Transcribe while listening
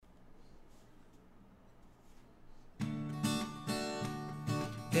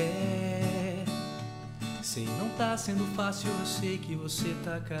tá sendo fácil, eu sei que você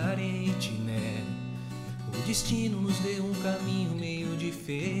tá carente, né? O destino nos deu um caminho meio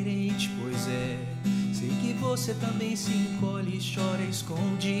diferente, pois é. Sei que você também se encolhe e chora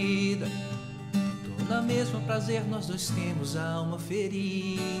escondida. Tô na mesma, prazer, nós dois temos a alma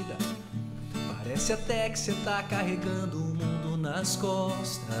ferida. Parece até que cê tá carregando o mundo nas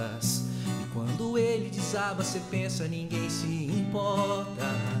costas, e quando ele desaba cê pensa, ninguém se importa.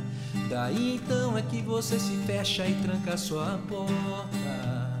 Daí então é que você se fecha e tranca sua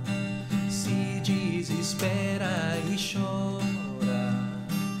porta, se desespera e chora,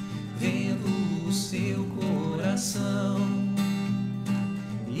 vendo o seu coração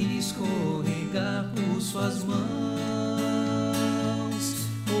escorregar por suas mãos.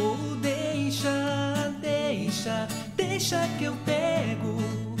 Ou deixa que eu pego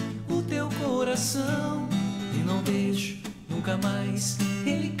o teu coração e não deixo nunca mais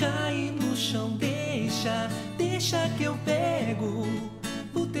ele cair no chão. Deixa que eu pego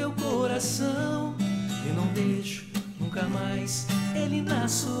o teu coração e não deixo nunca mais ele na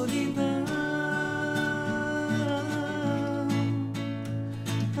solidão.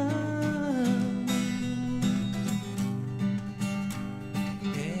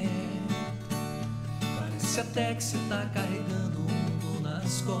 Parece até que cê tá carregando o mundo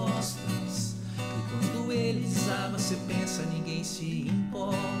nas costas, e quando ele desaba cê pensa, ninguém se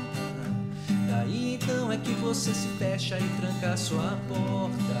importa. Daí então é que você se fecha e tranca sua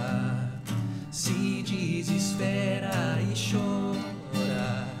porta, se desespera e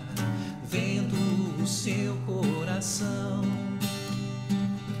chora, vendo o seu coração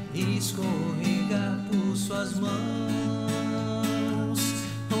escorregar por suas mãos.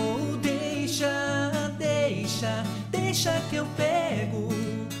 Ou deixa que eu pego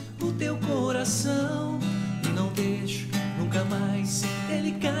o teu coração e não deixo nunca mais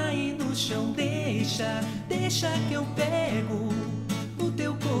ele cair no chão. Deixa que eu pego o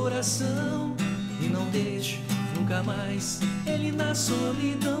teu coração e não deixo nunca mais ele na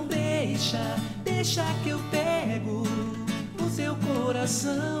solidão. Deixa que eu pego o teu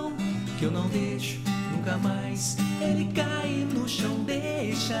coração, que eu não deixo nunca mais ele cair no chão.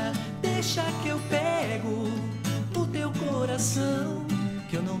 Deixa que eu pego o teu coração,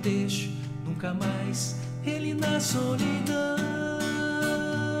 que eu não deixo nunca mais ele na solidão,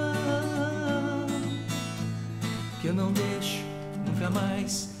 que eu não deixo nunca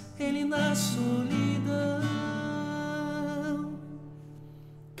mais ele na solidão.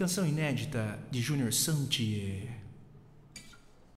 Canção inédita de Júnior Santi.